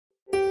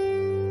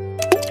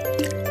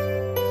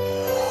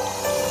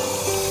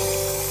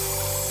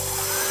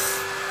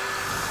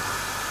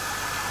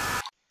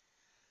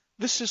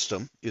This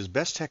system is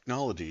Best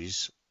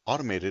Technology's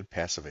automated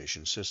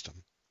passivation system.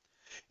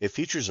 It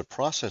features a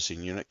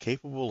processing unit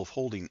capable of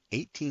holding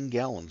 18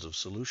 gallons of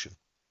solution.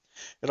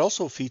 It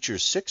also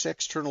features 6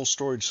 external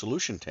storage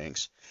solution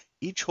tanks,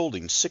 each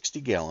holding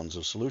 60 gallons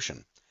of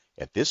solution.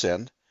 At this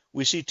end,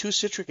 we see 2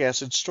 citric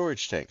acid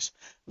storage tanks.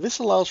 This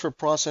allows for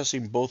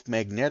processing both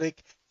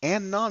magnetic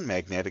and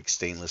non-magnetic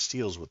stainless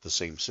steels with the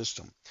same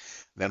system.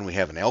 Then we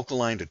have an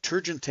alkaline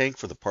detergent tank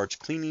for the parts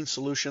cleaning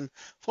solution,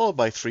 followed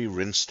by 3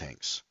 rinse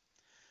tanks.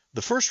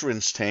 The first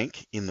rinse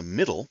tank in the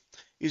middle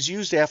is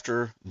used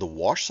after the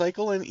wash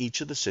cycle and each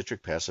of the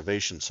citric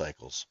passivation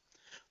cycles.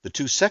 The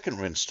 2 second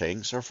rinse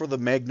tanks are for the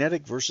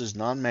magnetic versus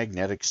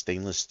non-magnetic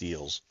stainless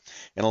steels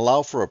and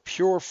allow for a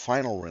pure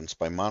final rinse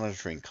by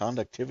monitoring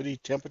conductivity,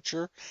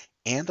 temperature,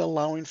 and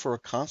allowing for a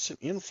constant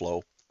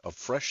inflow of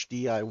fresh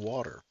DI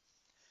water.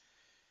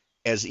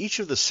 As each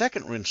of the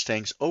second rinse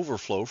tanks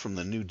overflow from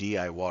the new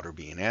DI water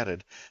being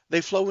added,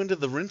 they flow into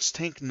the rinse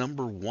tank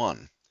number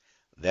 1.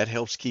 That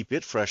helps keep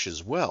it fresh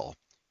as well.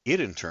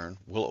 It in turn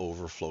will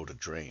overflow to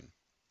drain.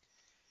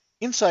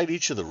 Inside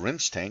each of the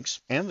rinse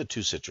tanks and the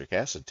 2 citric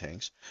acid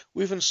tanks,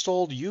 we've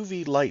installed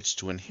UV lights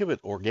to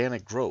inhibit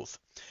organic growth.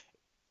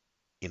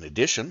 In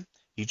addition,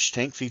 each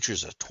tank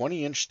features a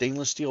 20-inch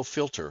stainless steel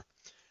filter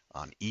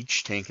on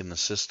each tank in the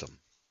system.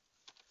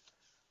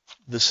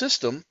 The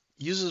system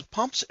uses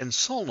pumps and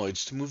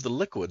solenoids to move the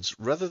liquids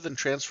rather than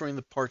transferring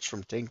the parts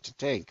from tank to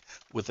tank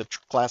with a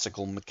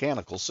classical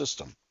mechanical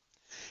system.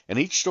 And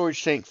each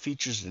storage tank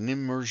features an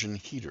immersion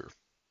heater.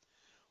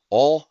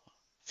 All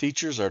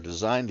features are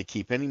designed to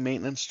keep any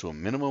maintenance to a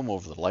minimum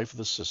over the life of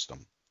the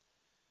system.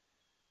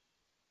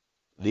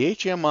 The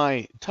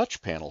HMI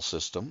touch panel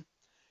system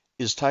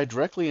is tied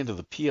directly into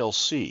the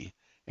PLC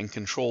and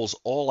controls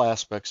all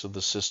aspects of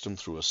the system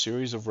through a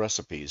series of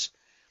recipes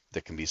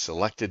that can be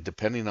selected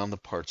depending on the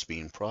parts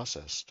being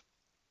processed.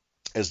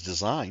 As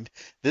designed,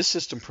 this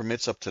system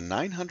permits up to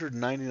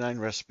 999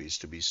 recipes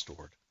to be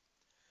stored.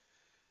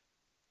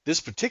 This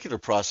particular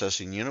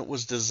processing unit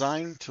was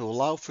designed to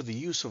allow for the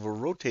use of a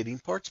rotating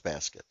parts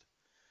basket.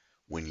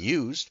 When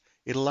used,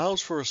 it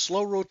allows for a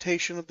slow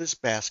rotation of this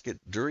basket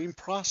during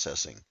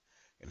processing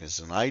and is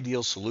an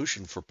ideal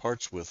solution for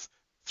parts with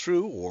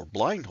through or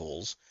blind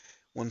holes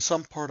when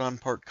some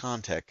part-on-part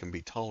contact can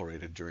be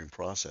tolerated during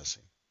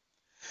processing.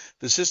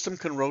 The system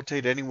can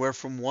rotate anywhere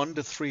from 1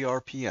 to 3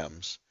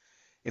 RPMs.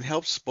 It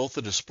helps both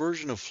the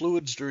dispersion of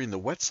fluids during the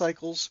wet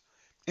cycles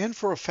and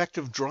for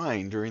effective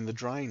drying during the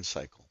drying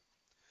cycle.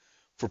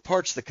 For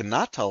parts that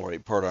cannot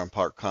tolerate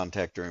part-on-part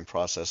contact during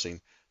processing,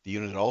 the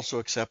unit also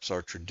accepts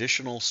our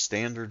traditional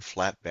standard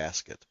flat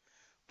basket,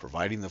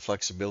 providing the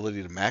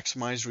flexibility to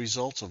maximize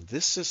results of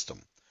this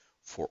system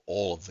for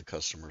all of the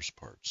customer's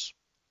parts.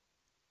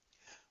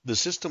 The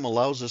system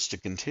allows us to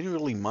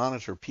continually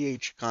monitor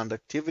pH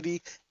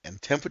conductivity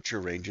and temperature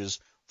ranges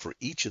for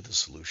each of the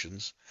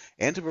solutions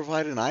and to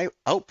provide an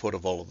output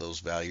of all of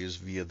those values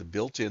via the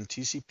built-in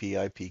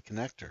TCP/IP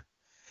connector,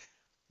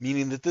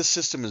 meaning that this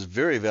system is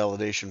very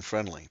validation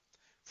friendly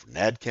for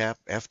NADCAP,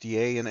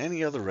 FDA, and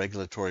any other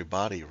regulatory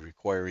body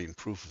requiring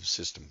proof of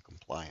system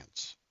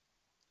compliance.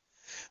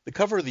 The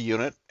cover of the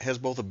unit has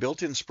both a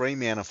built-in spray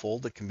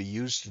manifold that can be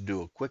used to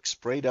do a quick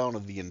spray down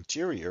of the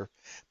interior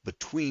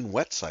between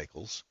wet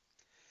cycles.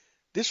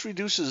 This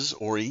reduces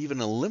or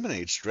even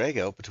eliminates drag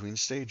out between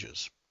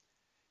stages.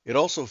 It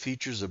also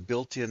features a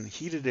built-in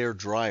heated air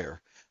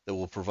dryer that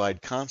will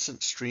provide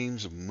constant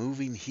streams of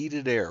moving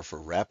heated air for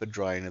rapid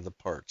drying of the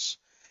parts.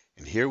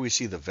 And here we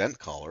see the vent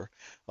collar,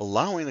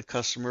 allowing the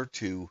customer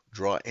to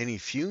draw any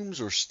fumes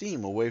or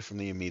steam away from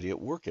the immediate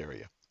work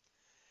area.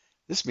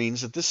 This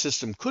means that this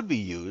system could be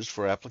used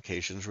for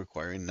applications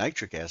requiring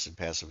nitric acid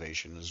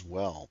passivation as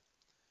well.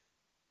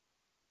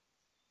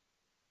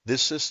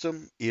 This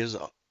system is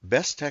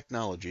Best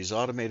Technology's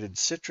automated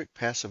citric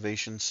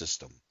passivation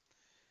system,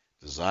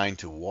 designed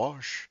to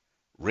wash,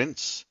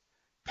 rinse,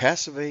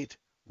 passivate,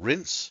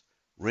 rinse,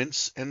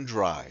 and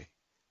dry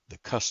the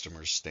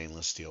customer's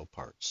stainless steel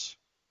parts.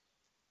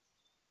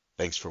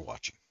 Thanks for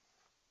watching.